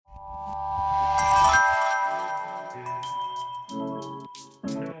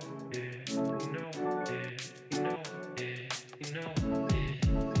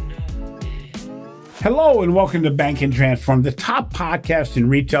Hello and welcome to Bank and Transform, the top podcast in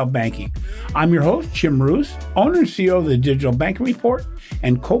retail banking. I'm your host, Jim Roos, owner and CEO of the Digital Banking Report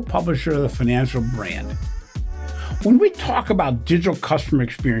and co-publisher of the Financial Brand. When we talk about digital customer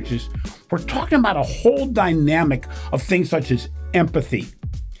experiences, we're talking about a whole dynamic of things such as empathy,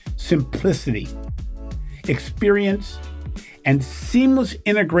 simplicity, experience, and seamless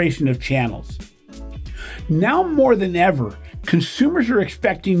integration of channels. Now more than ever, consumers are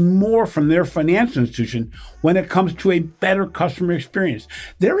expecting more from their financial institution when it comes to a better customer experience.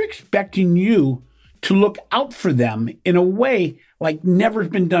 They're expecting you to look out for them in a way like never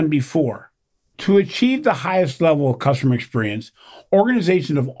been done before. To achieve the highest level of customer experience,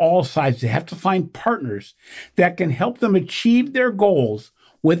 organizations of all sizes have to find partners that can help them achieve their goals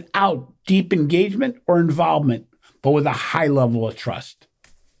without deep engagement or involvement, but with a high level of trust.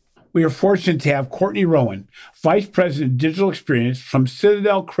 We are fortunate to have Courtney Rowan, Vice President of Digital Experience from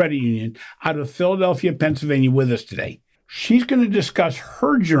Citadel Credit Union out of Philadelphia, Pennsylvania, with us today. She's going to discuss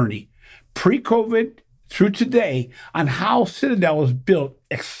her journey pre-COVID through today on how Citadel has built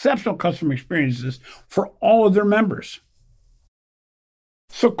exceptional customer experiences for all of their members.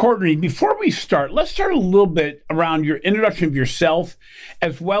 So Courtney, before we start, let's start a little bit around your introduction of yourself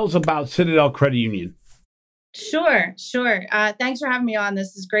as well as about Citadel Credit Union. Sure. Thanks for having me on.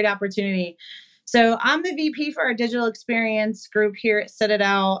 This is a great opportunity. So I'm the VP for our digital experience group here at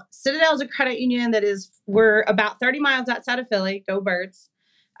Citadel. Citadel is a credit union we're about 30 miles outside of Philly, go Birds,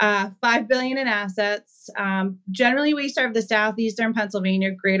 $5 billion in assets. Generally, we serve the southeastern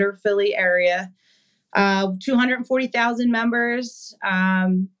Pennsylvania, greater Philly area, 240,000 members,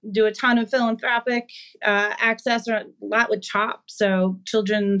 do a ton of philanthropic access, or a lot with CHOP, so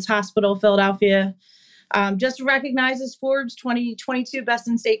Children's Hospital Philadelphia. Just recognized as Forbes 2022 Best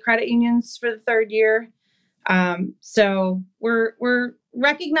in State Credit Unions for the third year. So we're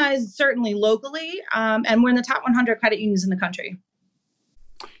recognized certainly locally, and we're in the top 100 credit unions in the country.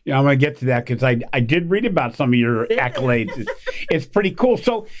 Yeah, I'm going to get to that because I did read about some of your accolades. It's pretty cool.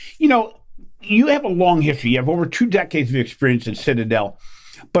 So, you have a long history. You have over 2 decades of experience at Citadel,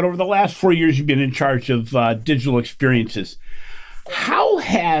 but over the last 4 years, you've been in charge of digital experiences. How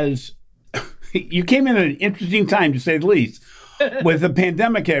has you came in at an interesting time, to say the least, with the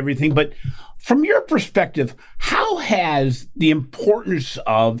pandemic and everything. But from your perspective, how has the importance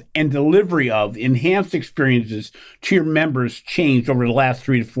of and delivery of enhanced experiences to your members changed over the last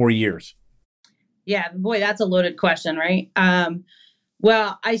 3 to 4 years? Yeah, boy, that's a loaded question, right?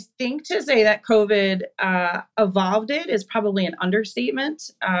 Well, I think to say that COVID evolved it is probably an understatement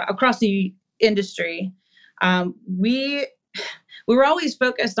across the industry. We were always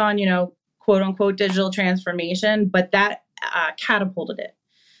focused on, quote unquote digital transformation, but that catapulted it.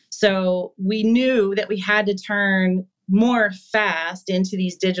 So we knew that we had to turn more fast into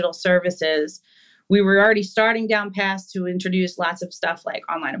these digital services. We were already starting down paths to introduce lots of stuff like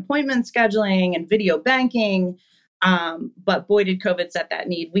online appointment scheduling and video banking. But boy, did COVID set that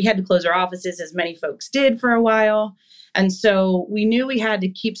need. We had to close our offices, as many folks did for a while. And so we knew we had to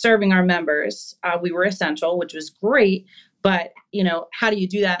keep serving our members. We were essential, which was great. But, how do you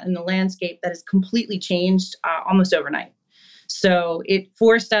do that in the landscape that has completely changed almost overnight? So it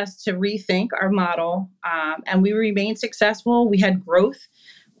forced us to rethink our model, and we remained successful. We had growth,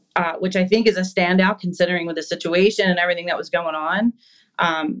 which I think is a standout considering with the situation and everything that was going on.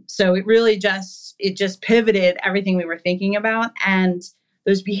 So it really just pivoted everything we were thinking about, and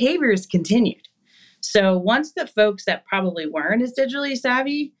those behaviors continued. So once the folks that probably weren't as digitally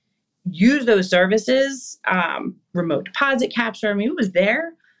savvy use those services, remote deposit capture, it was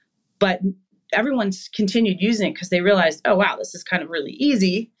there, but everyone's continued using it because they realized, oh, wow, this is kind of really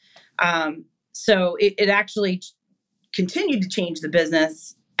easy. So it actually continued to change the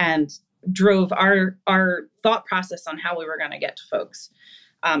business and drove our thought process on how we were going to get to folks.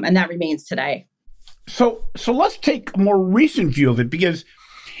 And that remains today. So let's take a more recent view of it, because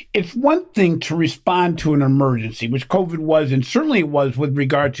it's one thing to respond to an emergency, which COVID was, and certainly it was with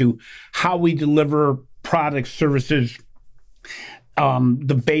regard to how we deliver products, services,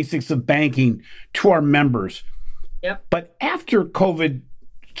 the basics of banking to our members. Yep. But after COVID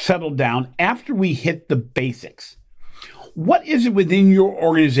settled down, after we hit the basics, what is it within your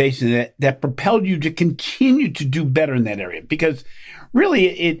organization that propelled you to continue to do better in that area? Because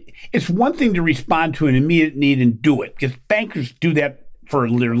really, it's one thing to respond to an immediate need and do it, because bankers do that for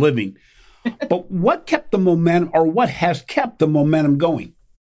their living. But what kept the momentum, or what has kept the momentum going?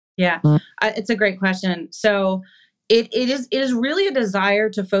 Yeah, it's a great question. So it is really a desire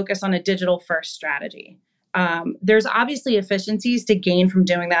to focus on a digital first strategy. There's obviously efficiencies to gain from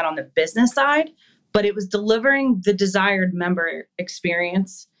doing that on the business side, but it was delivering the desired member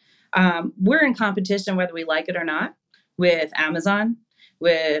experience. We're in competition, whether we like it or not, with Amazon,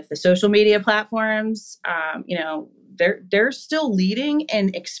 with the social media platforms. They're still leading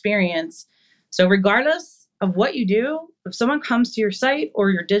in experience. So regardless of what you do, if someone comes to your site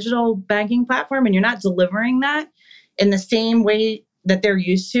or your digital banking platform and you're not delivering that in the same way that they're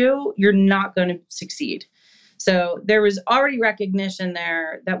used to, you're not going to succeed. So there was already recognition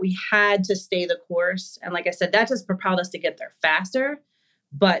there that we had to stay the course. And like I said, that just propelled us to get there faster.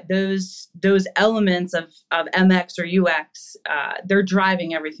 But those elements of MX or UX, they're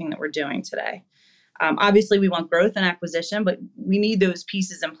driving everything that we're doing today. Obviously, we want growth and acquisition, but we need those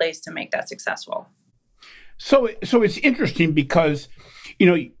pieces in place to make that successful. So it's interesting because,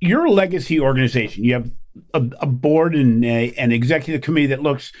 you're a legacy organization. You have a board and an executive committee that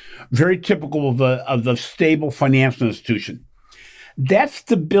looks very typical of the stable financial institution. That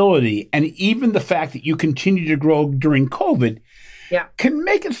stability and even the fact that you continue to grow during COVID can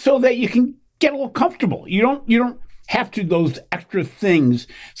make it so that you can get a little comfortable. You don't have to those extra things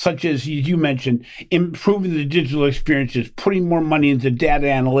such as you mentioned, improving the digital experiences, putting more money into data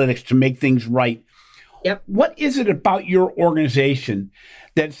analytics to make things right. Yep. What is it about your organization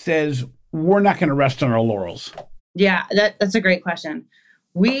that says we're not going to rest on our laurels? Yeah, that's a great question.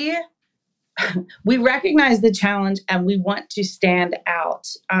 We recognize the challenge and we want to stand out.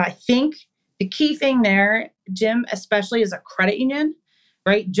 I think the key thing there, Jim, especially as a credit union,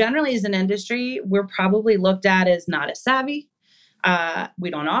 right? Generally as an industry, we're probably looked at as not as savvy. We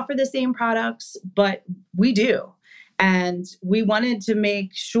don't offer the same products, but we do. And we wanted to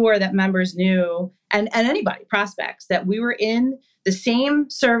make sure that members knew, and anybody, prospects, that we were in the same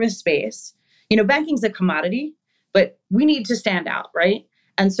service space. Banking's a commodity, but we need to stand out, right?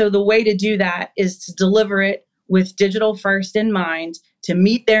 And so the way to do that is to deliver it with digital first in mind, to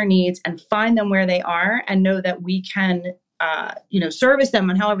meet their needs and find them where they are and know that we can, service them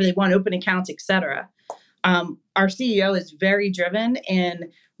on however they want, open accounts, et cetera. Our CEO is very driven and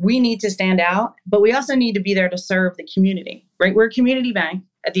we need to stand out, but we also need to be there to serve the community, right? We're a community bank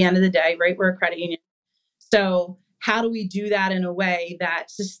at the end of the day, right? We're a credit union. So how do we do that in a way that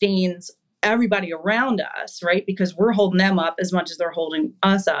sustains everybody around us, right? Because we're holding them up as much as they're holding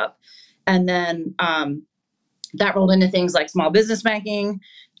us up. And then that rolled into things like small business banking,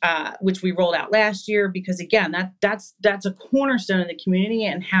 which we rolled out last year, because again, that's a cornerstone of the community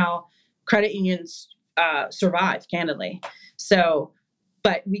and how credit unions survive, candidly. So,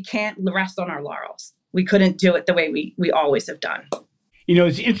 but we can't rest on our laurels. We couldn't do it the way we always have done.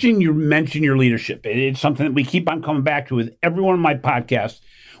 It's interesting you mentioned your leadership. It's something that we keep on coming back to with every one of my podcasts.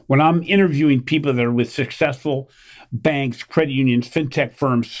 When I'm interviewing people that are with successful banks, credit unions, fintech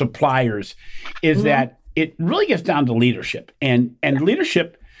firms, suppliers, is that it really gets down to leadership. And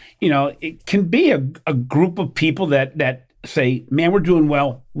leadership, it can be a group of people that say, man, we're doing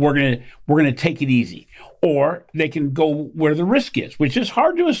well. We're gonna take it easy. Or they can go where the risk is, which is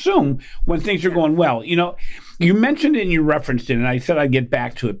hard to assume when things are going well. You mentioned it and you referenced it, and I said I'd get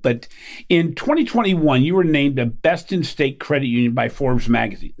back to it. But in 2021, you were named a Best in State Credit Union by Forbes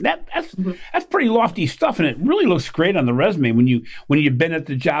magazine. That's pretty lofty stuff, and it really looks great on the resume when you've been at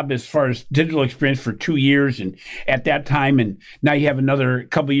the job as far as digital experience for 2 years, and at that time, and now you have another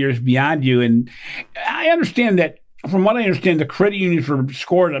couple of years beyond you. And I understand that. From what I understand, the credit unions were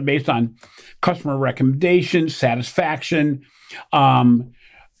scored based on customer recommendations, satisfaction,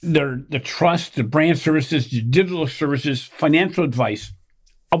 the trust, the brand services, the digital services, financial advice,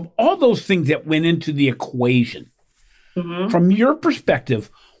 of all those things that went into the equation. From your perspective,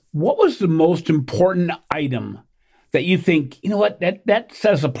 what was the most important item that you think, that sets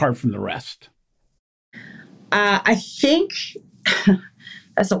us apart from the rest? I think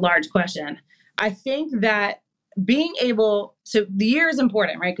that's a large question. I think that so the year is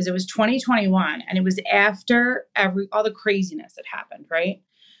important, right? Because it was 2021 and it was after all the craziness that happened, right?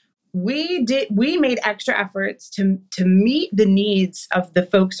 We made extra efforts to meet the needs of the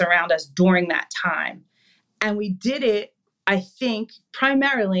folks around us during that time. And we did it, I think,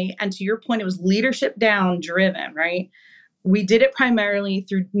 primarily, and to your point, it was leadership down driven, right? We did it primarily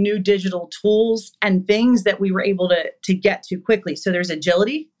through new digital tools and things that we were able to get to quickly. So there's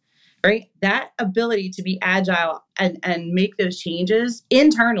agility, right? That ability to be agile and make those changes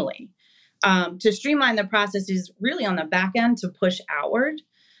internally to streamline the processes really on the back end to push outward.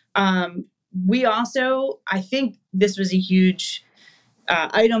 We also, I think this was a huge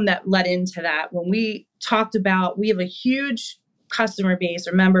item that led into that when we talked about, we have a huge customer base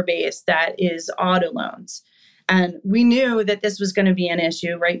or member base that is auto loans. And we knew that this was going to be an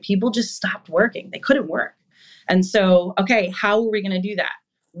issue, right? People just stopped working. They couldn't work. And so, okay, how are we going to do that?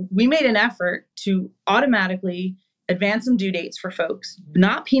 We made an effort to automatically advance some due dates for folks,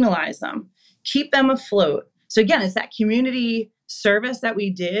 not penalize them, keep them afloat. So again, it's that community service that we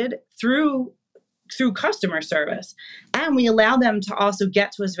did through customer service. And we allow them to also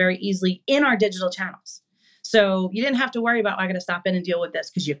get to us very easily in our digital channels. So you didn't have to worry about, I got to stop in and deal with this,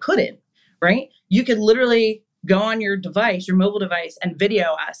 because you couldn't, right? You could literally go on your device, your mobile device, and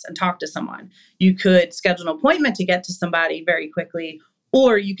video us and talk to someone. You could schedule an appointment to get to somebody very quickly,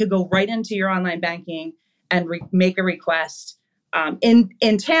 or you could go right into your online banking and make a request in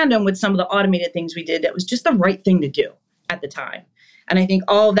tandem with some of the automated things we did. That was just the right thing to do at the time. And I think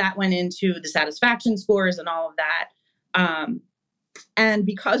all of that went into the satisfaction scores and all of that. And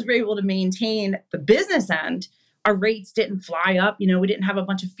because we're able to maintain the business end, our rates didn't fly up. We didn't have a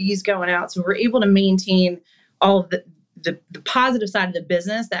bunch of fees going out. So we're able to maintain all of the positive side of the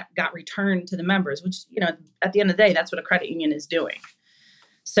business that got returned to the members, which, at the end of the day, that's what a credit union is doing.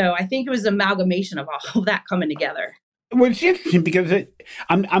 So I think it was an amalgamation of all of that coming together. Well, it's interesting because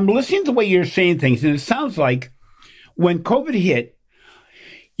I'm listening to the way you're saying things, and it sounds like when COVID hit,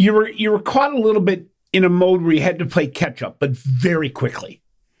 you were caught a little bit in a mode where you had to play catch up, but very quickly.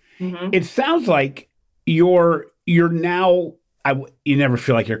 Mm-hmm. It sounds like you're now. You never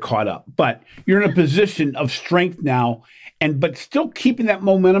feel like you're caught up, but you're in a position of strength now, but still keeping that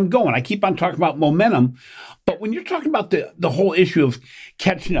momentum going. I keep on talking about momentum, but when you're talking about the whole issue of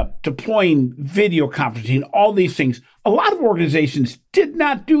catching up, deploying video conferencing, all these things, a lot of organizations did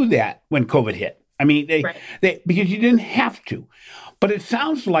not do that when COVID hit. I mean, they because you didn't have to. But it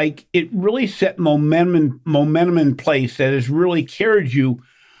sounds like it really set momentum in place that has really carried you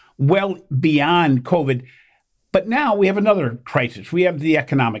well beyond COVID. But now we have another crisis. We have the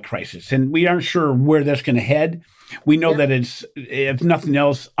economic crisis, and we aren't sure where that's going to head. We know that it's, if nothing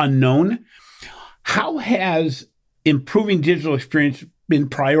else, unknown. How has improving digital experience been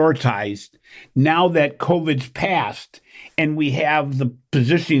prioritized now that COVID's passed and we have the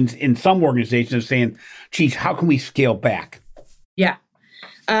positions in some organizations saying, geez, how can we scale back? Yeah.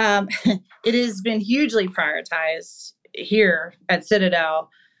 It has been hugely prioritized here at Citadel.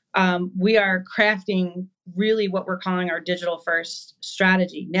 We are crafting really what we're calling our digital first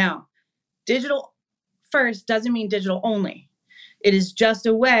strategy. Now, digital first doesn't mean digital only. It is just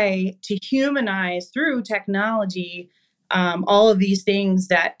a way to humanize through technology all of these things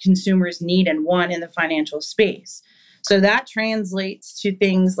that consumers need and want in the financial space. So that translates to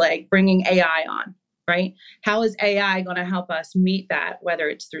things like bringing AI on, right? How is AI going to help us meet that, whether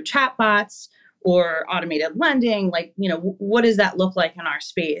it's through chatbots or automated lending? What does that look like in our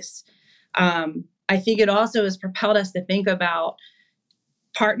space? I think it also has propelled us to think about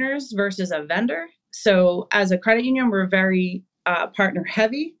partners versus a vendor. So as a credit union, we're very partner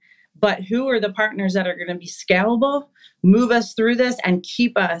heavy, but who are the partners that are going to be scalable, move us through this, and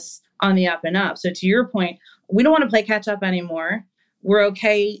keep us on the up and up? So to your point, we don't want to play catch up anymore. We're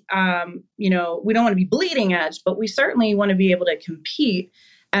okay. We don't want to be bleeding edge, but we certainly want to be able to compete.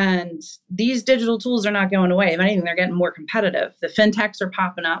 And these digital tools are not going away. If anything, they're getting more competitive. The fintechs are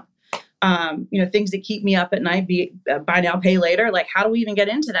popping up. Things that keep me up at night, buy now, pay later. Like, how do we even get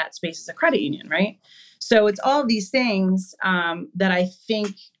into that space as a credit union, right? So it's all these things that I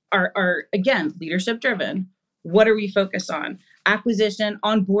think are again, leadership driven. What are we focused on? Acquisition,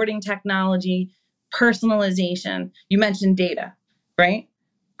 onboarding technology, personalization. You mentioned data, right?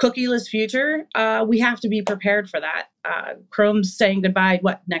 Cookieless future. We have to be prepared for that. Chrome's saying goodbye,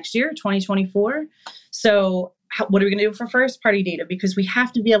 next year, 2024? So what are we going to do for first party data? Because we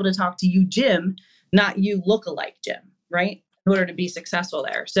have to be able to talk to you, Jim, not you lookalike Jim, right? In order to be successful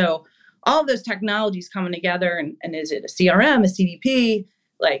there. So all of those technologies coming together, and is it a CRM, a CDP?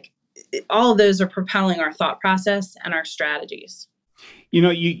 All of those are propelling our thought process and our strategies.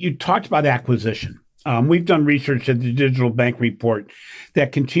 You talked about acquisition. We've done research at the Digital Bank Report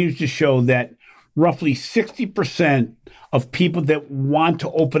that continues to show that roughly 60% of people that want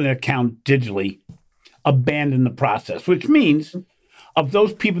to open an account digitally abandon the process, which means of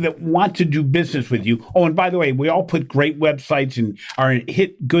those people that want to do business with you. Oh, and by the way, we all put great websites and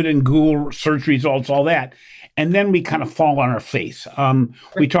hit good in Google search results, all that. And then we kind of fall on our face.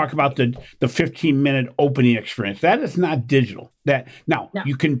 We talk about the 15-minute opening experience. That is not digital.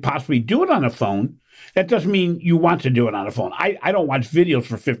 You can possibly do it on a phone. That doesn't mean you want to do it on a phone. I don't watch videos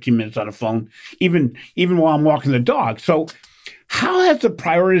for 15 minutes on a phone, even while I'm walking the dog. So how has the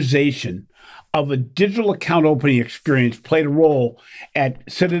prioritization of a digital account opening experience played a role at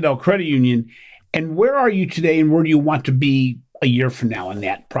Citadel Credit Union? And where are you today, and where do you want to be a year from now in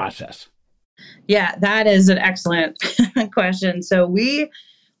that process? Yeah, that is an excellent question. So we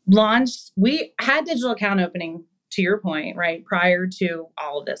had digital account opening, to your point, right, prior to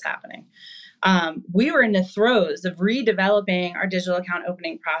all of this happening. We were in the throes of redeveloping our digital account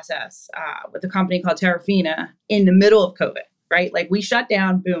opening process with a company called Terrafina in the middle of COVID, right? Like we shut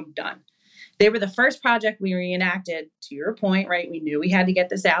down, boom, done. They were the first project we reenacted, to your point, right? We knew we had to get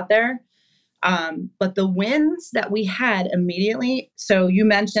this out there. But the wins that we had immediately, so you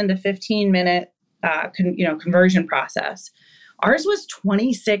mentioned a 15-minute conversion process. Ours was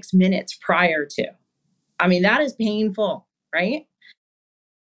 26 minutes prior to. I mean, that is painful, right?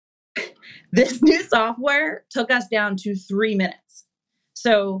 This new software took us down to 3 minutes.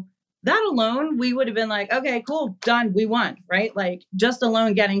 So that alone, we would have been like, okay, cool, done, we won, right? Like just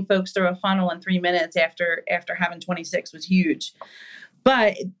alone getting folks through a funnel in 3 minutes after having 26 was huge.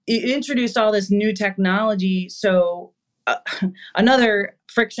 But it introduced all this new technology. So another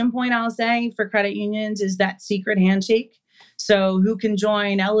friction point I'll say for credit unions is that secret handshake. So who can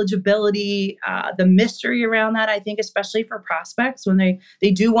join, eligibility, the mystery around that, I think, especially for prospects when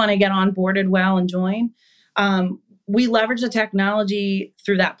they do want to get onboarded well and join. We leverage the technology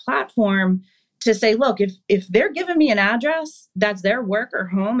through that platform to say, look, if they're giving me an address that's their work or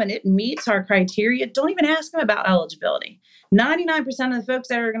home and it meets our criteria, don't even ask them about eligibility. 99% of the folks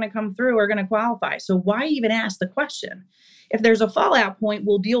that are going to come through are going to qualify. So why even ask the question? If there's a fallout point,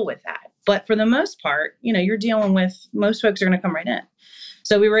 we'll deal with that. But for the most part, you're dealing with most folks are going to come right in.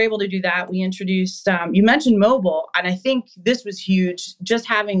 So we were able to do that. We introduced, you mentioned mobile, and I think this was huge, just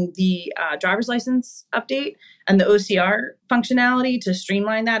having the driver's license update and the OCR functionality to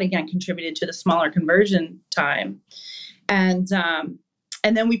streamline that, again, contributed to the smaller conversion time. And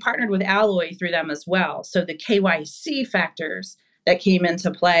then we partnered with Alloy through them as well. So the KYC factors that came into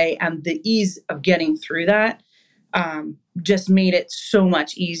play and the ease of getting through that just made it so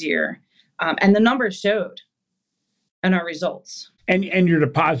much easier. And the numbers showed in our results. And your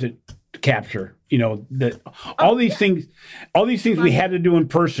deposit capture, all these things we had to do in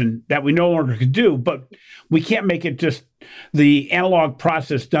person that we no longer could do, but we can't make it just the analog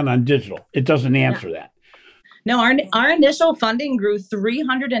process done on digital. It doesn't answer that. No, our initial funding grew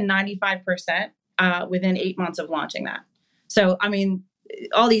 395% within 8 months of launching that. So, I mean,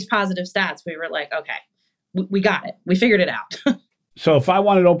 all these positive stats, we were like, okay, we got it. We figured it out. So if I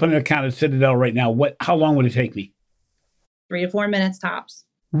wanted to open an account at Citadel right now, how long would it take me? 3 to 4 minutes tops.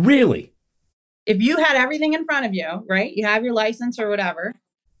 Really? If you had everything in front of you, right? You have your license or whatever.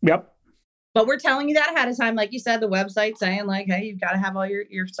 Yep. But we're telling you that ahead of time. Like you said, the website saying like, hey, you've got to have all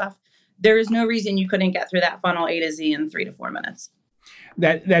your stuff. There is no reason you couldn't get through that funnel A to Z in 3 to 4 minutes.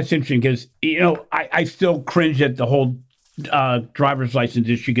 That's interesting because, I still cringe at the whole driver's license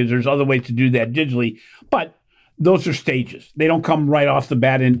issue because there's other ways to do that digitally. But those are stages. They don't come right off the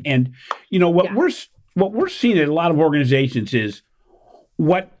bat. And what we're seeing at a lot of organizations is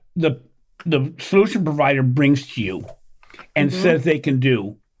what the solution provider brings to you and says they can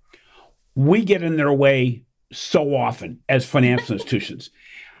do. We get in their way so often as financial institutions.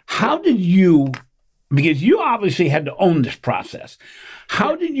 How did you, because you obviously had to own this process,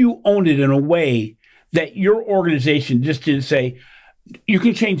 how did you own it in a way that your organization just didn't say, you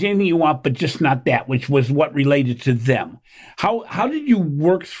can change anything you want, but just not that, which was what related to them? How did you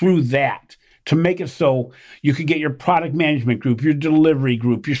work through that to make it so you could get your product management group, your delivery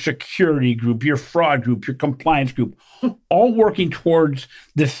group, your security group, your fraud group, your compliance group, all working towards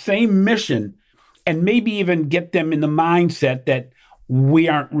the same mission and maybe even get them in the mindset that we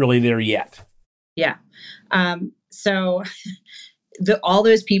aren't really there yet? Yeah. So all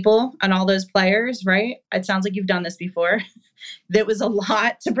those people and all those players, right? It sounds like you've done this before. There was a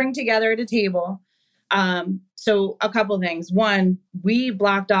lot to bring together at a table. So a couple of things. One, we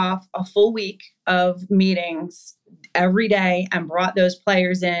blocked off a full week of meetings every day and brought those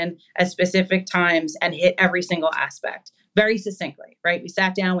players in at specific times and hit every single aspect very succinctly, right? We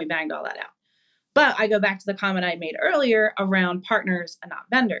sat down, we banged all that out. But I go back to the comment I made earlier around partners and not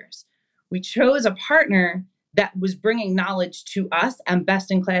vendors. We chose a partner that was bringing knowledge to us and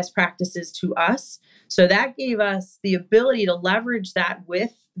best-in-class practices to us. So that gave us the ability to leverage that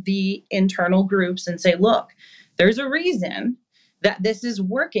with the internal groups and say, look, there's a reason that this is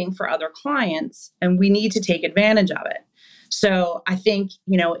working for other clients and we need to take advantage of it. So I think,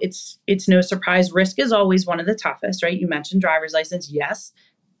 it's no surprise. Risk is always one of the toughest, right? You mentioned driver's license. Yes,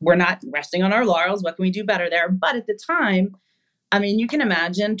 we're not resting on our laurels. What can we do better there? But at the time, I mean, you can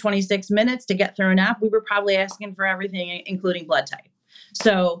imagine 26 minutes to get through an app. We were probably asking for everything, including blood type.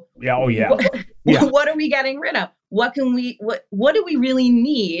 So what are we getting rid of? What do we really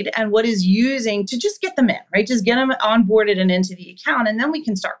need? And what is using to just get them in, right? Just get them onboarded and into the account. And then we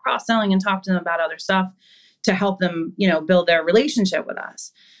can start cross-selling and talk to them about other stuff to help them, build their relationship with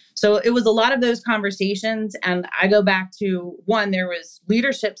us. So it was a lot of those conversations. And I go back to one, there was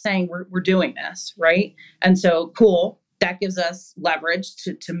leadership saying, we're doing this, right? And so cool, that gives us leverage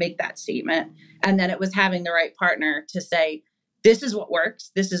to make that statement. And then it was having the right partner to say, this is what works,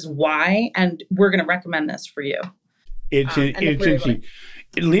 this is why, and we're going to recommend this for you. It's interesting.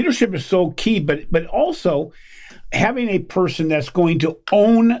 Leadership is so key, but also having a person that's going to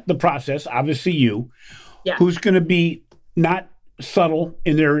own the process, obviously you, who's going to be not subtle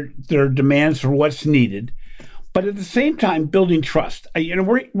in their demands for what's needed, but at the same time building trust.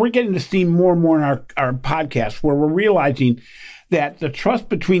 We're getting this theme more and more in our podcast, where we're realizing that the trust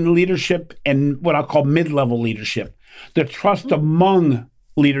between leadership and what I'll call mid-level leadership, the trust among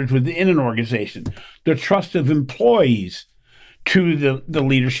leaders within an organization, the trust of employees to the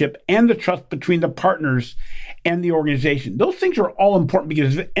leadership, and the trust between the partners and the organization. Those things are all important,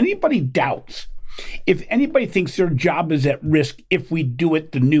 because if anybody doubts, if anybody thinks their job is at risk if we do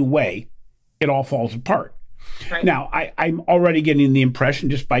it the new way, it all falls apart. Right. Now, I'm already getting the impression,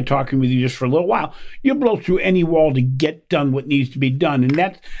 just by talking with you just for a little while, you blow through any wall to get done what needs to be done.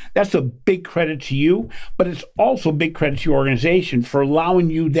 And that's a big credit to you, but it's also a big credit to your organization for allowing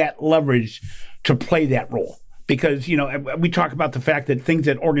you that leverage to play that role. Because, we talk about the fact that things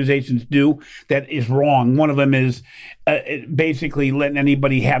that organizations do that is wrong. One of them is basically letting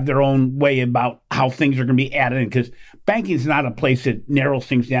anybody have their own way about how things are going to be added in, because banking is not a place that narrows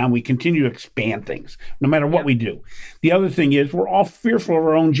things down. We continue to expand things no matter what we do. The other thing is we're all fearful of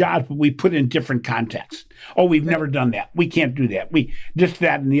our own jobs, but we put it in different contexts. Oh, we've never done that. We can't do that.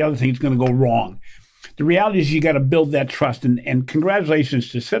 That and the other thing is going to go wrong. The reality is you got to build that trust, and congratulations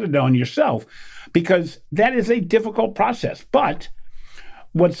to Citadel and yourself, because that is a difficult process. But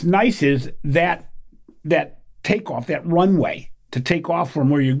what's nice is that takeoff, that runway to take off from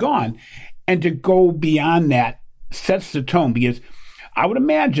where you're gone, and to go beyond that sets the tone. Because I would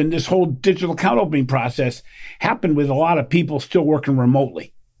imagine this whole digital account opening process happened with a lot of people still working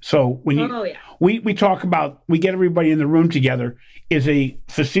remotely. So when we talk about, we get everybody in the room together, is a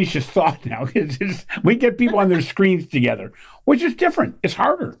facetious thought now. We get people on their screens together, which is different. It's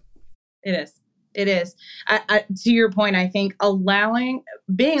harder. It is. To your point, I think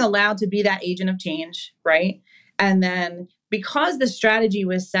being allowed to be that agent of change, right? And then because the strategy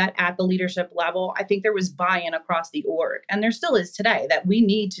was set at the leadership level, I think there was buy-in across the org, and there still is today, that we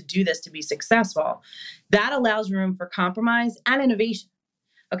need to do this to be successful. That allows room for compromise and innovation.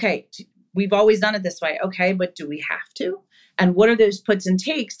 Okay, we've always done it this way. Okay, but do we have to? And what are those puts and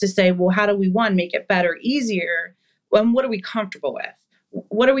takes to say, well, how do we, make it better, easier? And what are we comfortable with?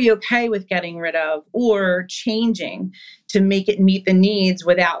 What are we okay with getting rid of or changing to make it meet the needs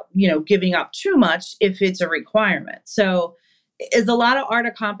without, giving up too much if it's a requirement? So it's a lot of art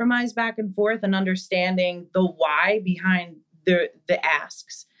of compromise back and forth, and understanding the why behind the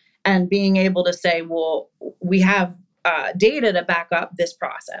asks, and being able to say, well, we have data to back up this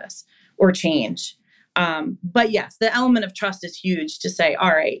process or change. But yes, the element of trust is huge, to say,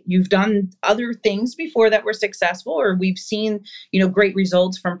 all right, you've done other things before that were successful, or we've seen, great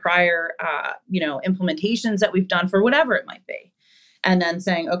results from prior, implementations that we've done for whatever it might be. And then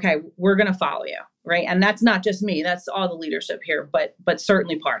saying, okay, we're going to follow you. Right. And that's not just me, that's all the leadership here, but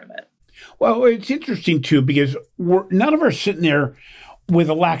certainly part of it. Well, it's interesting too, because none of us are sitting there with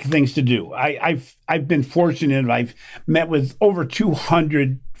a lack of things to do. I've been fortunate. I've met with over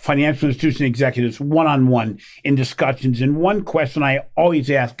 200 financial institution executives one-on-one in discussions. And one question I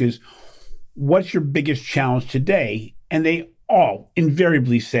always ask is, what's your biggest challenge today? And they all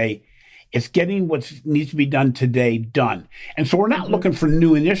invariably say, it's getting what needs to be done today done. And so we're not looking for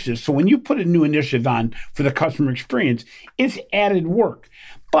new initiatives. So when you put a new initiative on for the customer experience, it's added work.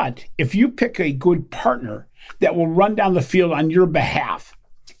 But if you pick a good partner that will run down the field on your behalf,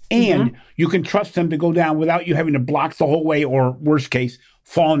 and you can trust them to go down without you having to block the whole way, or worst case,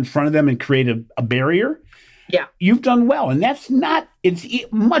 fall in front of them and create a barrier, you've done well. And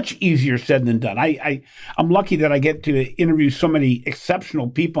it's much easier said than done. I'm lucky that I get to interview so many exceptional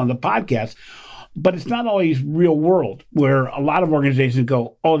people on the podcast, but it's not always real world, where a lot of organizations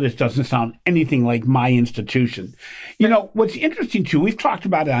go, oh, this doesn't sound anything like my institution. What's interesting too, we've talked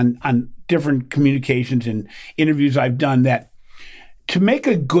about it on different communications and interviews I've done, that to make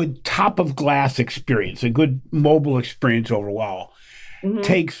a good top of glass experience, a good mobile experience overall,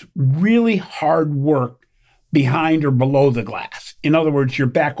 takes really hard work behind or below the glass. In other words, your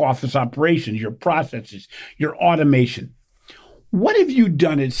back office operations, your processes, your automation. What have you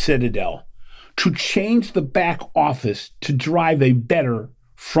done at Citadel to change the back office to drive a better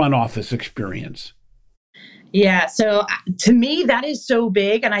front office experience? Yeah, so to me, that is so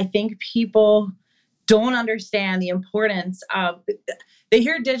big. And I think people don't understand the importance of they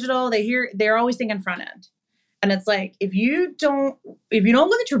hear digital, they're always thinking front end. And it's like, if you don't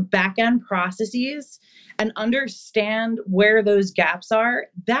look at your back end processes and understand where those gaps are,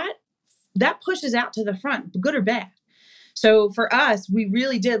 that pushes out to the front, good or bad. So for us, we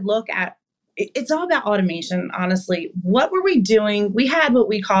really did look at, it's all about automation, honestly. What were we doing? We had what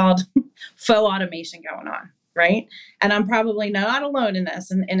we called faux automation going on, right? And I'm probably not alone in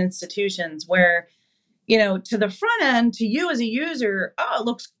this in institutions where, to the front end, to you as a user, it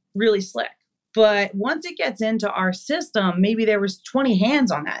looks really slick. But once it gets into our system, maybe there was 20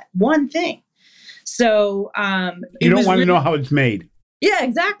 hands on that one thing. So you don't want to know how it's made. Yeah,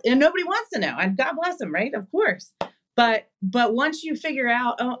 exactly. And nobody wants to know. And God bless them, right? Of course. But once you figure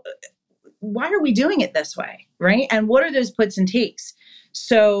out, why are we doing it this way, right? And what are those puts and takes?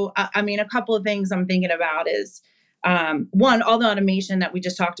 So, a couple of things I'm thinking about is, one, all the automation that we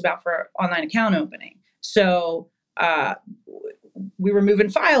just talked about for online account opening. So we were moving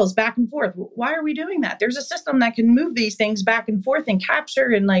files back and forth. Why are we doing that? There's a system that can move these things back and forth and capture,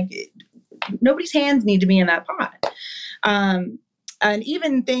 and nobody's hands need to be in that pot. And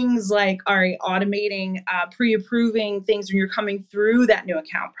even things like automating, pre-approving things when you're coming through that new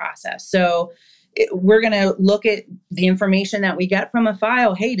account process. So we're going to look at the information that we get from a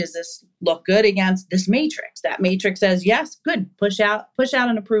file. Hey, does this look good against this matrix? That matrix says yes, good. Push out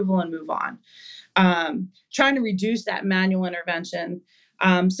an approval and move on. Trying to reduce that manual intervention.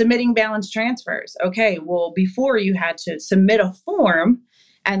 Submitting balance transfers. Okay, well, before you had to submit a form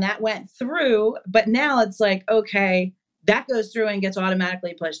and that went through, but now it's like, okay, that goes through and gets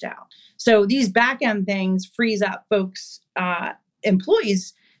automatically pushed out. So these back-end things frees up folks,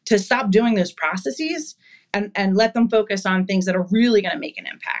 employees, to stop doing those processes and let them focus on things that are really going to make an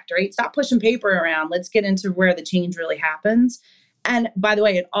impact, right? Stop pushing paper around. Let's get into where the change really happens. And by the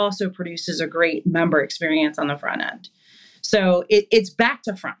way, it also produces a great member experience on the front end. So it's back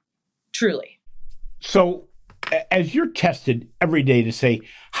to front, truly. So as you're tested every day to say,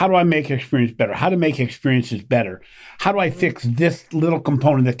 how do I make experience better? How to make experiences better? How do I fix this little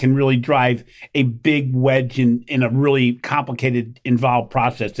component that can really drive a big wedge in a really complicated, involved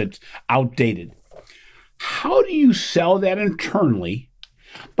process that's outdated? How do you sell that internally?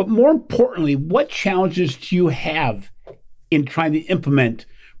 But more importantly, what challenges do you have in trying to implement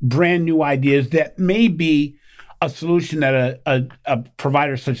brand new ideas that may be a solution that a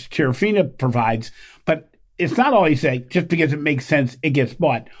provider such as Terafina provides, but it's not always that just because it makes sense, it gets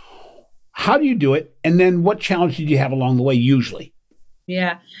bought. How do you do it? And then what challenge did you have along the way usually?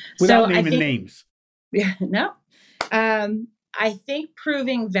 Yeah. Without naming names. Yeah, no. I think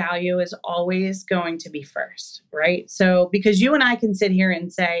proving value is always going to be first, right? So because you and I can sit here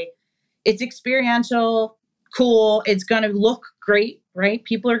and say, it's experiential, cool, it's going to look great, right?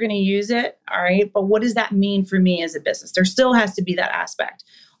 People are going to use it, all right? But what does that mean for me as a business? There still has to be that aspect.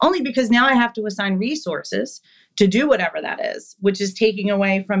 Only because now I have to assign resources to do whatever that is, which is taking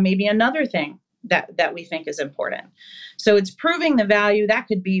away from maybe another thing that we think is important. So it's proving the value. That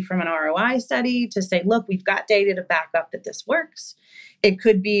could be from an ROI study to say, look, we've got data to back up that this works. It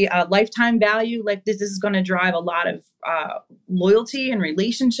could be a lifetime value, like this is going to drive a lot of loyalty and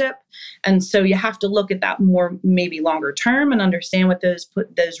relationship. And so you have to look at that more maybe longer term and understand what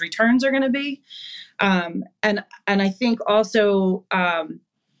those returns are going to be. And I think also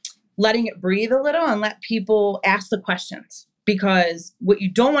letting it breathe a little and let people ask the questions, because what you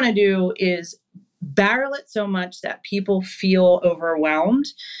don't want to do is barrel it so much that people feel overwhelmed,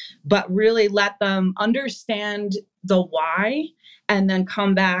 but really let them understand the why and then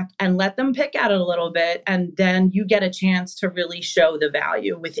come back and let them pick at it a little bit. And then you get a chance to really show the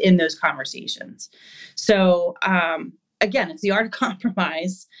value within those conversations. So again, it's the art of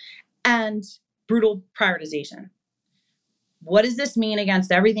compromise and brutal prioritization. What does this mean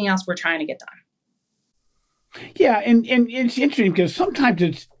against everything else we're trying to get done? Yeah, and it's interesting because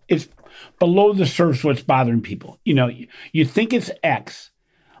sometimes it's below the surface what's bothering people. You think it's X,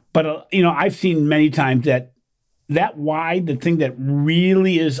 but I've seen many times that why, the thing that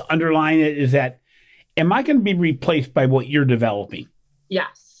really is underlying it is that, am I going to be replaced by what you're developing?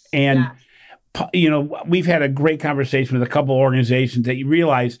 Yes. And we've had a great conversation with a couple of organizations that you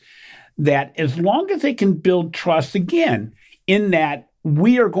realize that as long as they can build trust, again, in that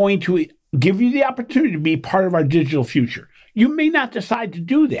we are going to give you the opportunity to be part of our digital future. You may not decide to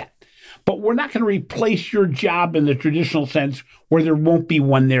do that, but we're not going to replace your job in the traditional sense where there won't be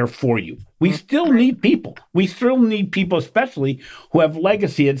one there for you. We still need people. We still need people, especially who have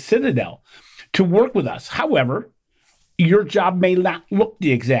legacy at Citadel, to work with us. However, your job may not look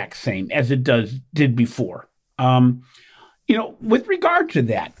the exact same as it did before. With regard to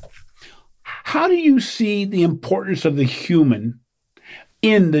that, how do you see the importance of the human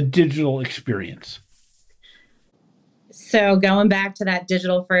in the digital experience? So going back to that,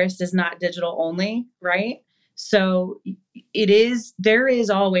 digital first is not digital only, right? So there is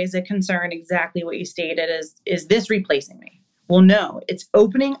always a concern, exactly what you stated, is this replacing me? Well, no, it's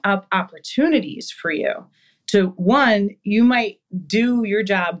opening up opportunities for you to, one, you might do your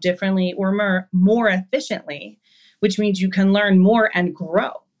job differently or more efficiently, which means you can learn more and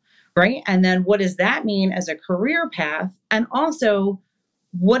grow, right? And then what does that mean as a career path? And also,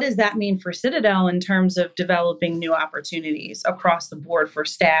 what does that mean for Citadel in terms of developing new opportunities across the board for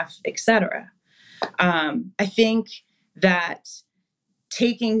staff, et cetera? I think that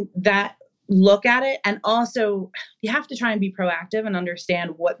taking that look at it, and also you have to try and be proactive and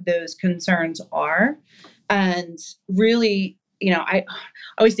understand what those concerns are. And really, I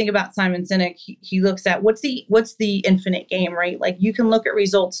always think about Simon Sinek. He looks at what's the infinite game, right? Like you can look at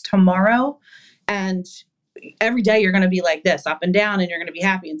results tomorrow, and every day you're going to be like this, up and down, and you're going to be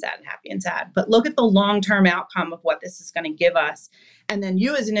happy and sad. But look at the long-term outcome of what this is going to give us. And then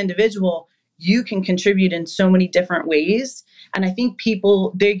you as an individual, you can contribute in so many different ways. And I think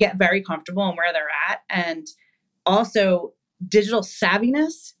people, they get very comfortable in where they're at. And also digital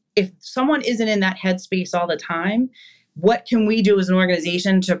savviness, if someone isn't in that headspace all the time, what can we do as an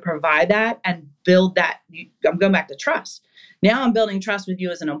organization to provide that and build that? I'm going back to trust. Now I'm building trust with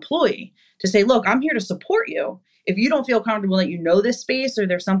you as an employee to say, look, I'm here to support you. If you don't feel comfortable that you know this space or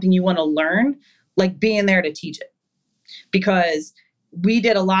there's something you want to learn, like being there to teach it. Because we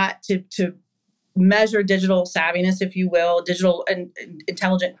did a lot to measure digital savviness, if you will, digital and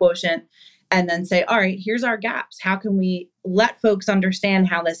intelligent quotient, and then say, all right, here's our gaps. How can we let folks understand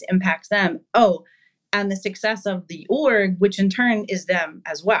how this impacts them? Oh, and the success of the org, which in turn is them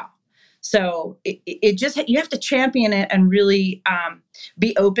as well. So it just, you have to champion it and really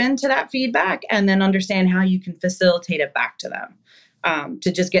be open to that feedback, and then understand how you can facilitate it back to them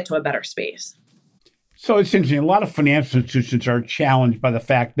to just get to a better space. So it's interesting. A lot of financial institutions are challenged by the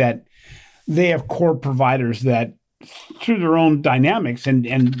fact that they have core providers that, through their own dynamics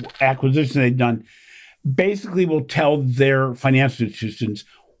and acquisitions they've done, basically will tell their financial institutions,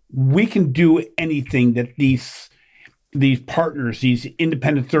 we can do anything that these partners, these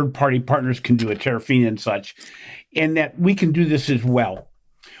independent third-party partners can do at Terafina and such, and that we can do this as well.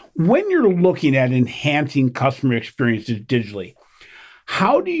 When you're looking at enhancing customer experiences digitally,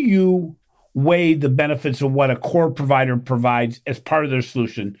 how do you weigh the benefits of what a core provider provides as part of their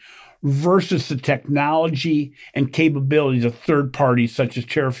solution versus the technology and capabilities of third parties such as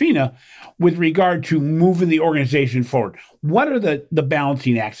Terafina with regard to moving the organization forward? What are the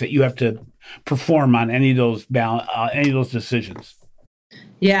balancing acts that you have to perform on any of those decisions?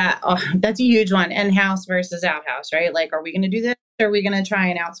 Yeah, that's a huge one. In-house versus out-house, right? Like, are we going to do this, or are we going to try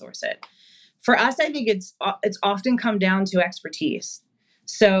and outsource it? For us, I think it's often come down to expertise.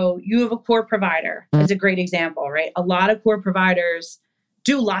 So you have a core provider. It's a great example, right? A lot of core providers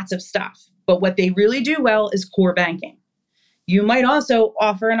do lots of stuff, but what they really do well is core banking. You might also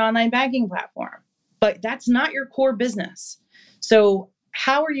offer an online banking platform, but that's not your core business. So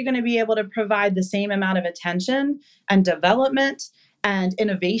how are you going to be able to provide the same amount of attention and development and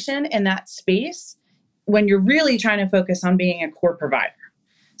innovation in that space when you're really trying to focus on being a core provider?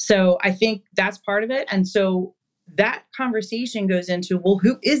 So I think that's part of it. And so that conversation goes into, well,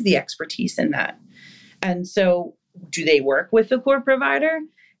 who is the expertise in that? And so do they work with the core provider?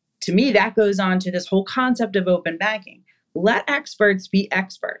 To me, that goes on to this whole concept of open banking. Let experts be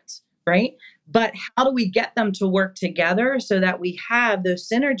experts, right? But how do we get them to work together so that we have those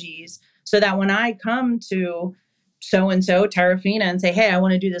synergies, so that when I come to so-and-so, Terafina, and say, hey, I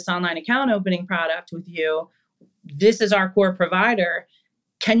want to do this online account opening product with you, this is our core provider.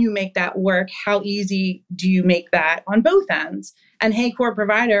 Can you make that work? How easy do you make that on both ends? And hey, core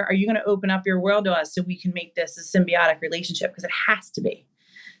provider, are you going to open up your world to us so we can make this a symbiotic relationship? Because it has to be.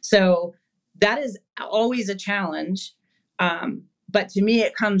 So that is always a challenge. But to me,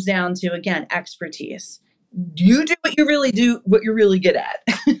 it comes down to, again, expertise. You do what you're really good at.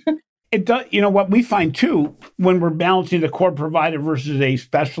 It does. You know what we find too, when we're balancing the core provider versus a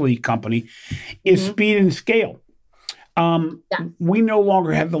specialty company, is speed and scale. We no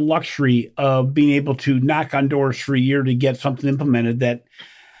longer have the luxury of being able to knock on doors for a year to get something implemented that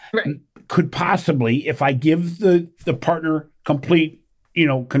could possibly, if I give the partner complete,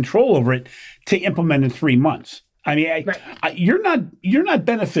 control over it, to implement in 3 months. I mean, you're not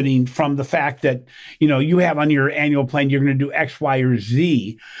benefiting from the fact that, you have on your annual plan, you're going to do X, Y, or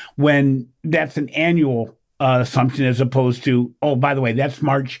Z, when that's an annual assumption, as opposed to, oh, by the way, that's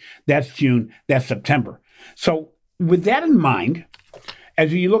March, that's June, that's September. So with that in mind,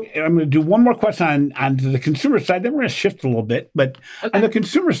 as you look, I'm going to do one more question on the consumer side, then we're going to shift a little bit. But on the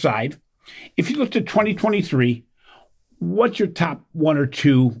consumer side, if you looked at 2023, what's your top one or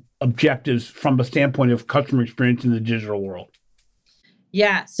two objectives from a standpoint of customer experience in the digital world?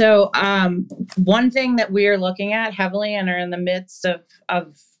 Yeah. So one thing that we are looking at heavily and are in the midst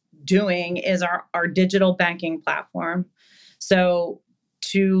of doing is our digital banking platform. So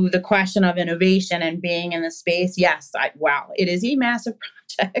to the question of innovation and being in the space, yes, it is a massive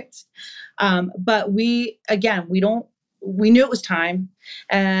project. But we knew it was time,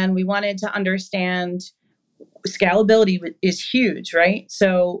 and we wanted to understand scalability is huge, right?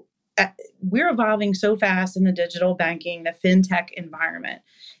 So we're evolving so fast in the digital banking, the fintech environment.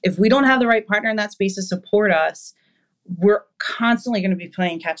 If we don't have the right partner in that space to support us, we're constantly going to be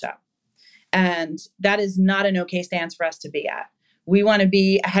playing catch up. And that is not an okay stance for us to be at. We want to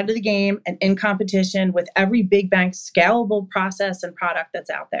be ahead of the game and in competition with every big bank scalable process and product that's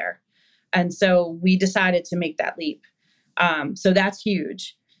out there. And so we decided to make that leap. So that's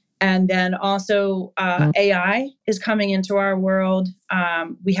huge. And then also AI is coming into our world.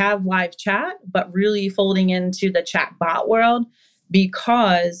 We have live chat, but really folding into the chat bot world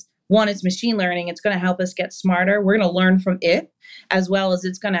because one, it's machine learning. It's going to help us get smarter. We're going to learn from it, as well as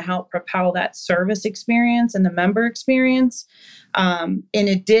it's going to help propel that service experience and the member experience. In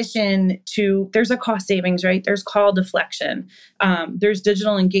addition to, there's a cost savings, right? There's call deflection. There's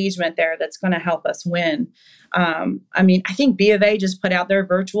digital engagement there that's going to help us win. I think B of A just put out their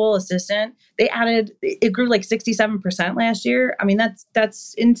virtual assistant. It grew like 67% last year. I mean,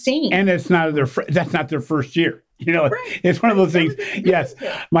 that's insane. And that's not their first year. Right. It's one of those things. Yes,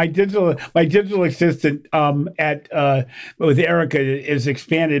 my digital assistant with Erica is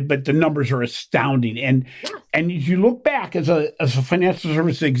expanded, but the numbers are astounding. And as you look back as a financial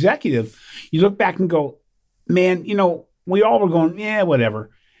services executive, you look back and go, man, we all were going, yeah,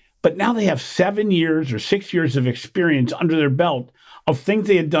 whatever. But now they have 7 years or 6 years of experience under their belt of things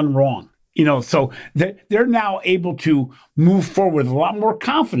they had done wrong. So they're now able to move forward with a lot more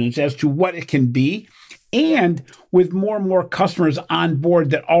confidence as to what it can be. And with more and more customers on board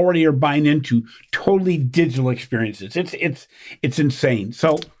that already are buying into totally digital experiences. It's insane.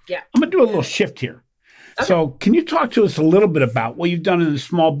 So I'm going to do a little shift here. Okay. So can you talk to us a little bit about what you've done in the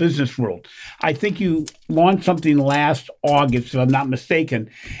small business world? I think you launched something last August, if I'm not mistaken.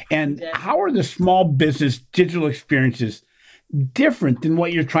 And how are the small business digital experiences different than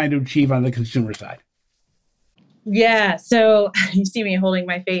what you're trying to achieve on the consumer side? Yeah. So you see me holding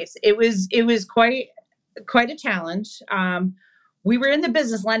my face. It was quite a challenge. We were in the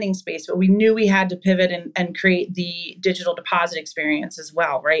business lending space, but we knew we had to pivot and create the digital deposit experience as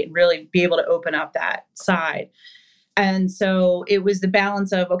well, right? And really be able to open up that side. And so it was the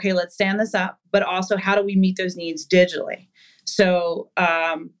balance of, okay, let's stand this up, but also how do we meet those needs digitally? So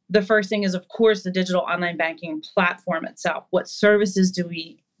the first thing is, of course, the digital online banking platform itself. What services do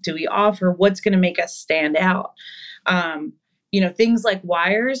we offer? What's going to make us stand out? Things like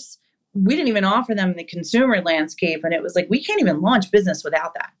wires. We didn't even offer them in the consumer landscape. And it was like, we can't even launch business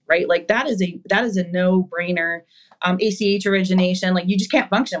without that, right? Like that is a no-brainer. ACH origination, like you just can't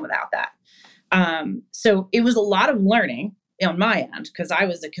function without that. So it was a lot of learning on my end because I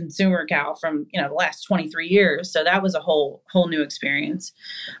was a consumer gal from, the last 23 years. So that was a whole new experience.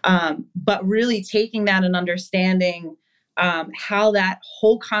 But really taking that and understanding how that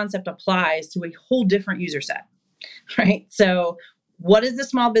whole concept applies to a whole different user set, right? So what does the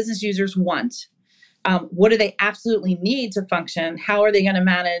small business users want? What do they absolutely need to function? How are they going to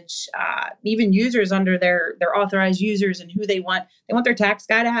manage even users under their authorized users and who they want? They want their tax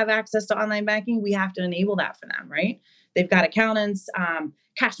guy to have access to online banking. We have to enable that for them, right? They've got accountants,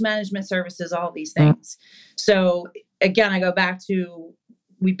 cash management services, all these things. So again, I go back to,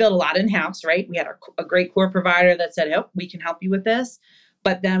 we built a lot in-house, right? We had a great core provider that said, oh, we can help you with this.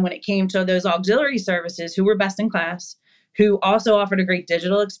 But then when it came to those auxiliary services who were best in class, who also offered a great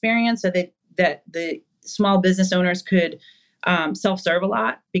digital experience so that the small business owners could self-serve a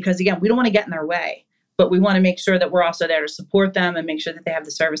lot. Because again, we don't want to get in their way, but we want to make sure that we're also there to support them and make sure that they have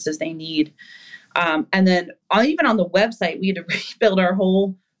the services they need. And then even on the website, we had to rebuild our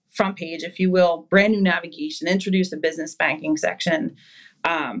whole front page, if you will, brand new navigation, introduce a business banking section.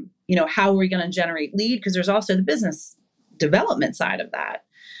 How are we going to generate lead? Because there's also the business development side of that.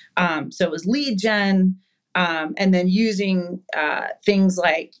 So it was lead gen. And then using things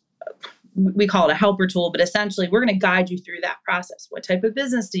like, we call it a helper tool, but essentially we're going to guide you through that process. What type of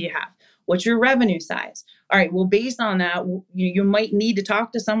business do you have? What's your revenue size? All right, well, based on that, you might need to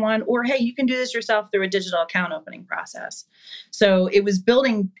talk to someone, or hey, you can do this yourself through a digital account opening process. So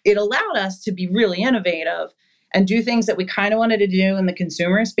it allowed us to be really innovative and do things that we kind of wanted to do in the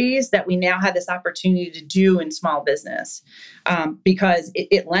consumer space that we now had this opportunity to do in small business, because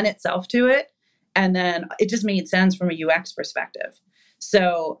it lent itself to it. And then it just made sense from a UX perspective.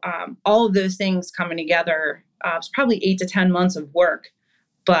 So all of those things coming together, it's probably 8 to 10 months of work,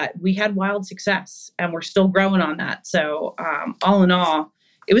 but we had wild success and we're still growing on that. So all in all,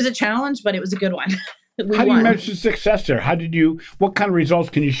 it was a challenge, but it was a good one. How do you measure success there? What kind of results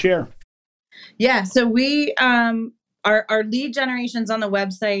can you share? Yeah, so we, our lead generations on the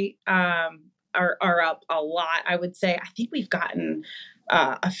website are up a lot, I would say. I think we've gotten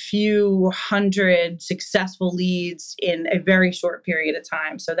a few hundred successful leads in a very short period of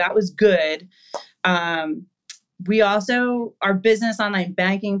time. So that was good. We also, our business online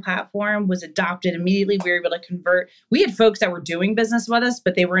banking platform was adopted immediately. We were able to convert. We had folks that were doing business with us,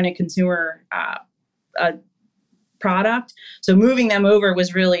 but they were in a consumer product. So moving them over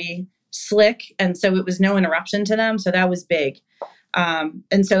was really slick. And so it was no interruption to them. So that was big.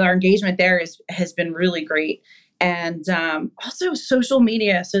 And so our engagement there has been really great. And also social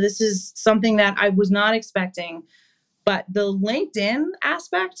media. So this is something that I was not expecting. But the LinkedIn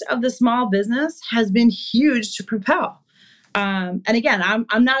aspect of the small business has been huge to propel. And again,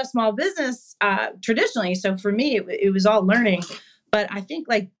 I'm not a small business traditionally. So for me, it was all learning. But I think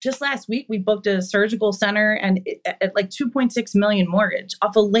like just last week, we booked a surgical center and at like 2.6 million mortgage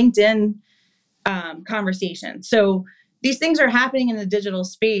off a LinkedIn conversation. So these things are happening in the digital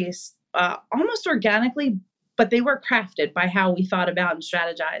space almost organically, but they were crafted by how we thought about and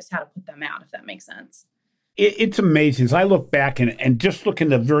strategized how to put them out, if that makes sense. It's amazing. As I look back and just look in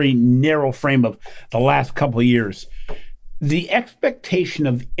the very narrow frame of the last couple of years, the expectation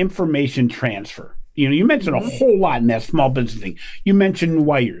of information transfer. You mentioned a whole lot in that small business thing. You mentioned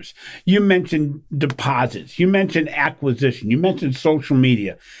wires. You mentioned deposits. You mentioned acquisition. You mentioned social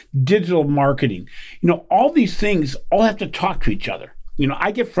media, digital marketing. All these things all have to talk to each other.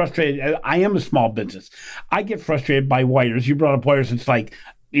 I get frustrated. I am a small business. I get frustrated by wires. You brought up wires. It's like,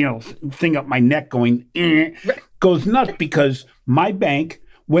 thing up my neck going, goes nuts because my bank,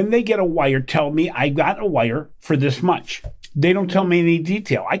 when they get a wire, tell me I got a wire for this much. They don't tell me any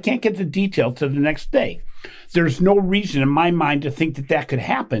detail. I can't get the detail to the next day. There's no reason in my mind to think that could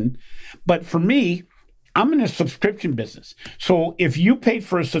happen. But for me, I'm in a subscription business. So if you paid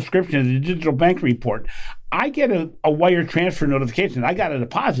for a subscription to the digital bank report, I get a wire transfer notification. I got a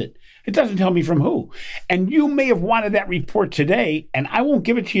deposit. It doesn't tell me from who. And you may have wanted that report today, and I won't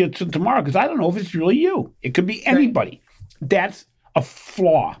give it to you until tomorrow because I don't know if it's really you. It could be anybody. Right. That's a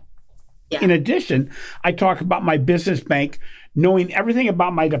flaw. Yeah. In addition, I talk about my business bank knowing everything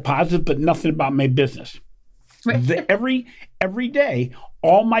about my deposits, but nothing about my business. Right. Every day,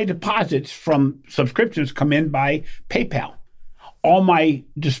 all my deposits from subscriptions come in by PayPal. All my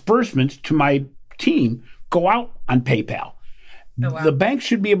disbursements to my team go out on PayPal. Oh, wow. The bank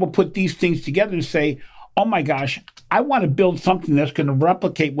should be able to put these things together and say, oh my gosh, I want to build something that's going to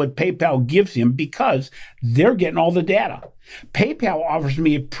replicate what PayPal gives him because they're getting all the data. PayPal offers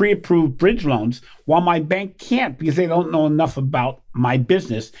me pre-approved bridge loans while my bank can't because they don't know enough about my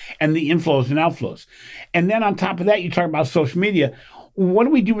business and the inflows and outflows. And then on top of that, you talk about social media. What do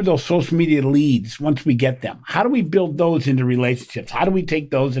we do with those social media leads once we get them? How do we build those into relationships? How do we take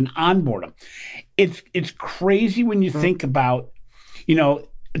those and onboard them? It's crazy when you think about,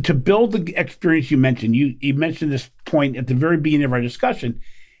 to build the experience you mentioned. You mentioned this point at the very beginning of our discussion.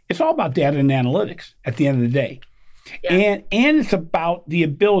 It's all about data and analytics at the end of the day. Yeah. And it's about the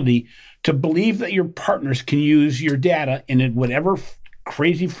ability to believe that your partners can use your data in whatever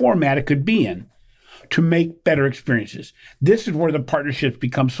crazy format it could be in to make better experiences. This is where the partnerships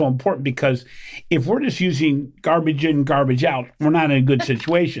become so important because if we're just using garbage in, garbage out, we're not in a good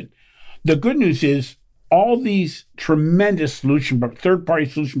situation. The good news is all these tremendous third-party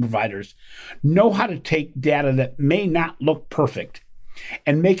solution providers know how to take data that may not look perfect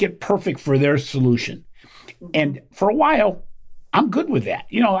and make it perfect for their solution. And for a while, I'm good with that.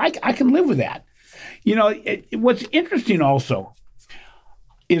 I can live with that. What's interesting also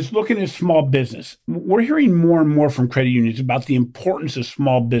is looking at small business. We're hearing more and more from credit unions about the importance of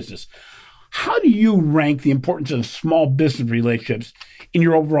small business. How do you rank the importance of small business relationships in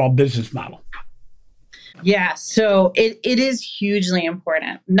your overall business model? Yeah, so it is hugely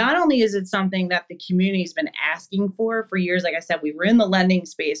important. Not only is it something that the community has been asking for years, like I said, we were in the lending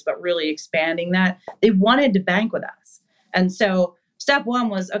space, but really expanding that. They wanted to bank with us. And so step one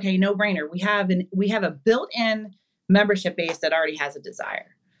was, okay, no brainer. We have a built-in membership base that already has a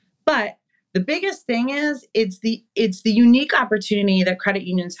desire. But the biggest thing is it's the unique opportunity that credit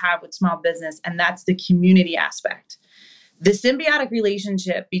unions have with small business, and that's the community aspect. the symbiotic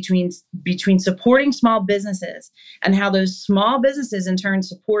relationship between supporting small businesses and how those small businesses in turn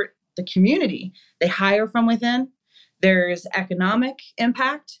support the community. They hire from within. There's economic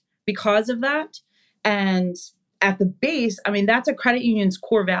impact because of that. And at the base, I mean, that's a credit union's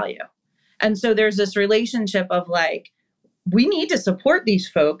core value. And so there's this relationship of like, we need to support these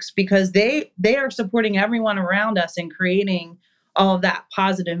folks because they are supporting everyone around us and creating all of that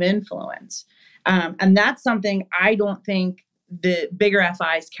positive influence. And that's something I don't think the bigger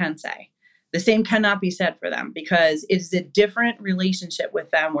FIs can say. The same cannot be said for them because it's a different relationship with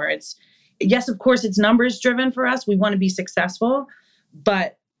them where it's, yes, of course, it's numbers driven for us. We want to be successful,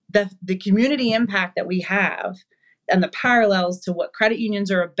 but the community impact that we have and the parallels to what credit unions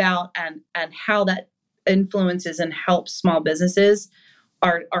are about and how that influences and helps small businesses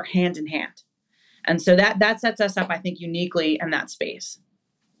are hand in hand. And so that sets us up, I think, uniquely in that space.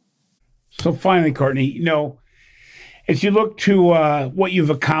 So finally, Courtney, as you look to what you've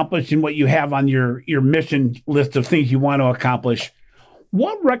accomplished and what you have on your mission list of things you want to accomplish,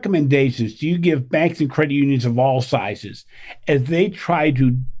 what recommendations do you give banks and credit unions of all sizes as they try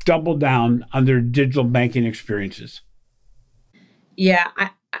to double down on their digital banking experiences? Yeah,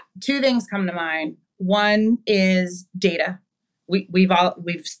 two things come to mind. One is data. We've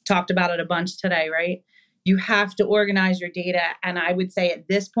talked about it a bunch today, right? You have to organize your data. And I would say at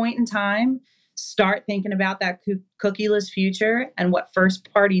this point in time, start thinking about that cookieless future and what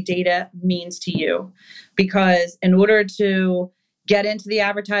first party data means to you. Because in order to get into the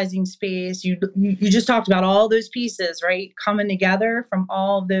advertising space, you just talked about all those pieces, right? Coming together from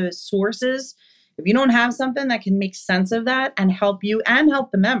all of those sources. If you don't have something that can make sense of that and help you and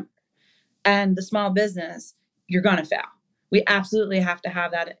help the member and the small business, you're going to fail. We absolutely have to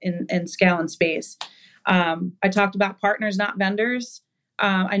have that in scale and space. I talked about partners, not vendors.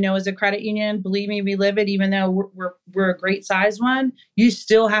 I know as a credit union, believe me, we live it, even though we're a great size one, you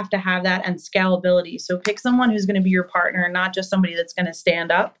still have to have that and scalability. So pick someone who's going to be your partner, not just somebody that's going to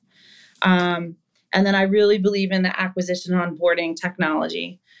stand up. And then I really believe in the acquisition onboarding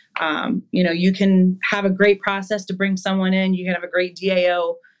technology. You can have a great process to bring someone in. You can have a great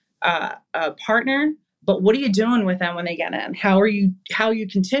DAO partner, but what are you doing with them when they get in? How are you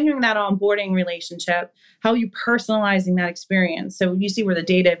continuing that onboarding relationship? How are you personalizing that experience? So you see where the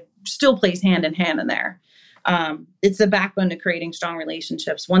data still plays hand in hand in there. It's the backbone to creating strong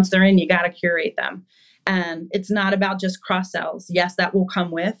relationships. Once they're in, you got to curate them. And it's not about just cross sells. Yes, that will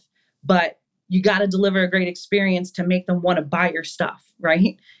come with, but you got to deliver a great experience to make them want to buy your stuff,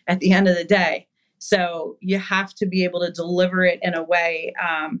 right? At the end of the day. So you have to be able to deliver it in a way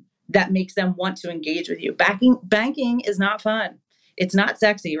that makes them want to engage with you. Banking is not fun. It's not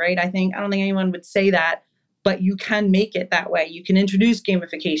sexy, right? I don't think anyone would say that, but you can make it that way. You can introduce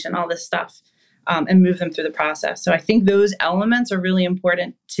gamification, all this stuff, and move them through the process. So I think those elements are really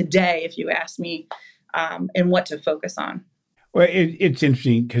important today, if you ask me, and what to focus on. Well, it's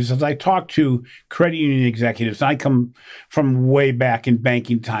interesting because as I talk to credit union executives, I come from way back in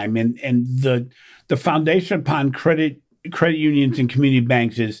banking time, and the foundation upon credit unions and community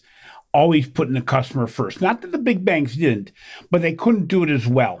banks is always putting the customer first. Not that the big banks didn't, but they couldn't do it as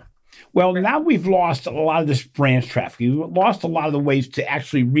well. Well, now we've lost a lot of this branch traffic. We've lost a lot of the ways to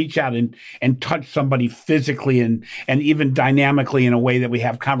actually reach out and touch somebody physically and even dynamically in a way that we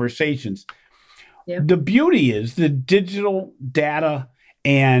have conversations. Yep. The beauty is the digital data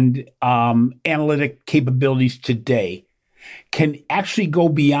and analytic capabilities today can actually go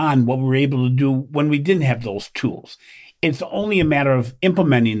beyond what we were able to do when we didn't have those tools. It's only a matter of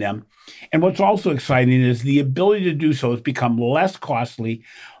implementing them. And what's also exciting is the ability to do so has become less costly,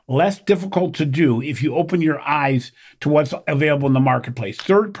 less difficult to do if you open your eyes to what's available in the marketplace.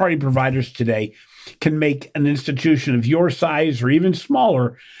 Third-party providers today can make an institution of your size or even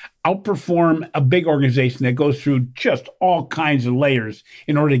smaller outperform a big organization that goes through just all kinds of layers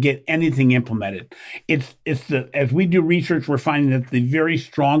in order to get anything implemented. As we do research, we're finding that the very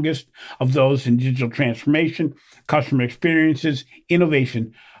strongest of those in digital transformation, customer experiences,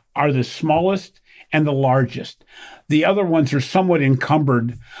 innovation are the smallest and the largest. The other ones are somewhat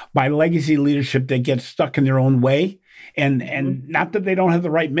encumbered by legacy leadership that gets stuck in their own way. And not that they don't have the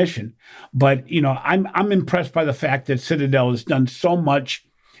right mission, but I'm impressed by the fact that Citadel has done so much.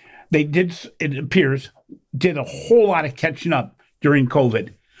 They did, it appears, did a whole lot of catching up during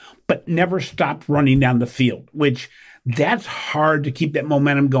COVID, but never stopped running down the field, which that's hard to keep that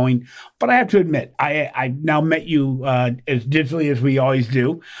momentum going. But I have to admit, I now met you as digitally as we always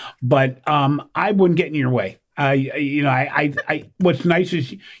do, but I wouldn't get in your way. What's nice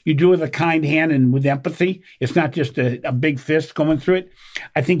is you do it with a kind hand and with empathy. It's not just a big fist going through it.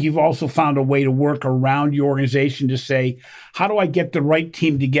 I think you've also found a way to work around your organization to say, how do I get the right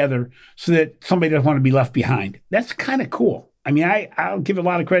team together so that somebody doesn't want to be left behind? That's kind of cool. I mean, I'll give a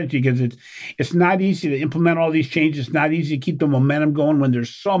lot of credit to you because it's not easy to implement all these changes. It's not easy to keep the momentum going when there's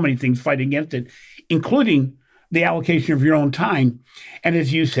so many things fighting against it, including the allocation of your own time. And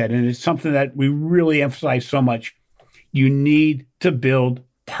as you said, and it's something that we really emphasize so much, you need to build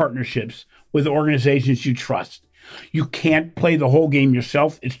partnerships with organizations you trust. You can't play the whole game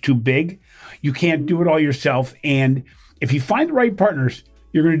yourself. It's too big. You can't do it all yourself. And if you find the right partners,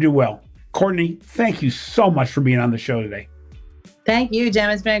 you're going to do well. Courtney, thank you so much for being on the show today. Thank you, Jim.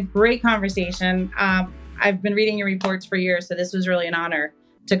 It's been a great conversation. I've been reading your reports for years, so this was really an honor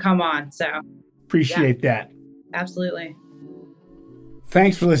to come on. So appreciate that. Absolutely.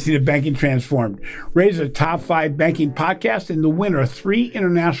 Thanks for listening to Banking Transformed. Rated a top 5 banking podcast and the winner of 3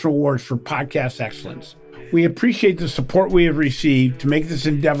 international awards for podcast excellence. We appreciate the support we have received to make this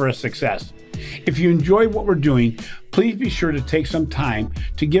endeavor a success. If you enjoy what we're doing, please be sure to take some time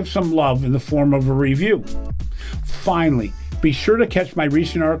to give some love in the form of a review. Finally, be sure to catch my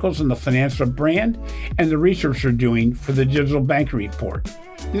recent articles on the Financial Brand and the research we're doing for the Digital Banking Report.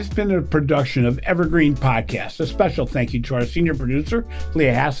 This has been a production of Evergreen Podcast. A special thank you to our senior producer,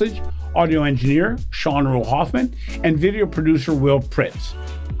 Leah Hassage, audio engineer, Sean Rule Hoffman, and video producer, Will Pritz.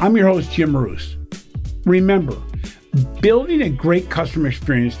 I'm your host, Jim Roos. Remember, building a great customer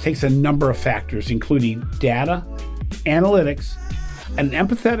experience takes a number of factors, including data, analytics, an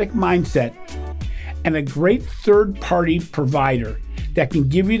empathetic mindset, and a great third-party provider that can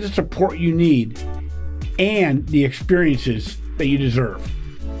give you the support you need and the experiences that you deserve.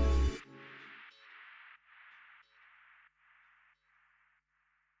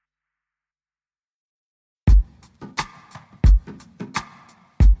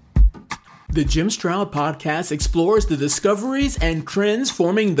 The Jim Stroud Podcast explores the discoveries and trends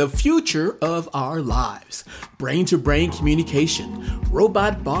forming the future of our lives. Brain-to-brain communication,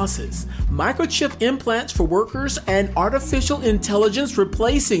 robot bosses, microchip implants for workers, and artificial intelligence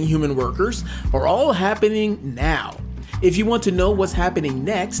replacing human workers are all happening now. If you want to know what's happening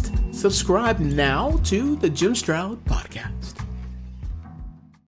next, subscribe now to the Jim Stroud Podcast.